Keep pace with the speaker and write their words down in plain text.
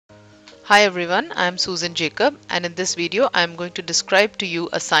Hi everyone, I am Susan Jacob, and in this video I am going to describe to you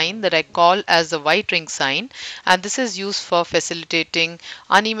a sign that I call as the white ring sign, and this is used for facilitating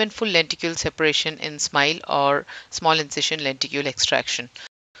uneven full lenticule separation in smile or small incision lenticule extraction.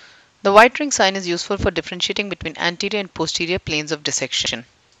 The white ring sign is useful for differentiating between anterior and posterior planes of dissection.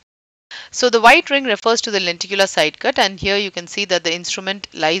 So the white ring refers to the lenticular side cut, and here you can see that the instrument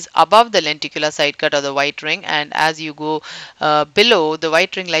lies above the lenticular side cut or the white ring, and as you go below, the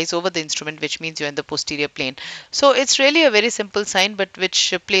white ring lies over the instrument, which means you're in the posterior plane. So it's really a very simple sign, but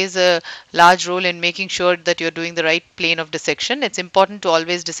which plays a large role in making sure that you're doing the right plane of dissection. It's important to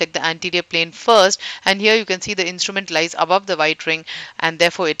always dissect the anterior plane first, and here you can see the instrument lies above the white ring, and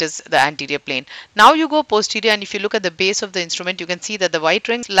therefore it is the anterior plane. Now you go posterior, and if you look at the base of the instrument, you can see that the white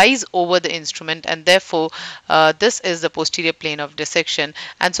ring lies over the instrument, and therefore this is the posterior plane of dissection.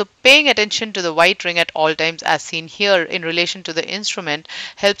 And so paying attention to the white ring at all times as seen here in relation to the instrument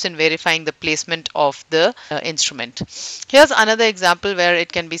helps in verifying the placement of the instrument. Here's another example where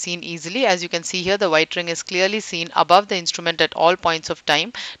it can be seen easily. As you can see here, the white ring is clearly seen above the instrument at all points of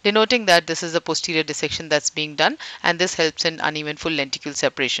time, denoting that this is the posterior dissection that's being done, and this helps in uneven full lenticule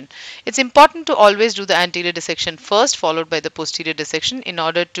separation. It's important to always do the anterior dissection first, followed by the posterior dissection, in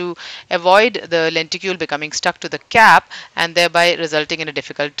order to avoid the lenticule becoming stuck to the cap and thereby resulting in a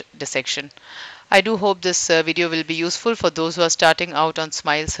difficult dissection. I do hope this video will be useful for those who are starting out on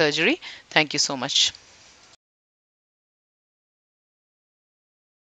smile surgery. Thank you so much.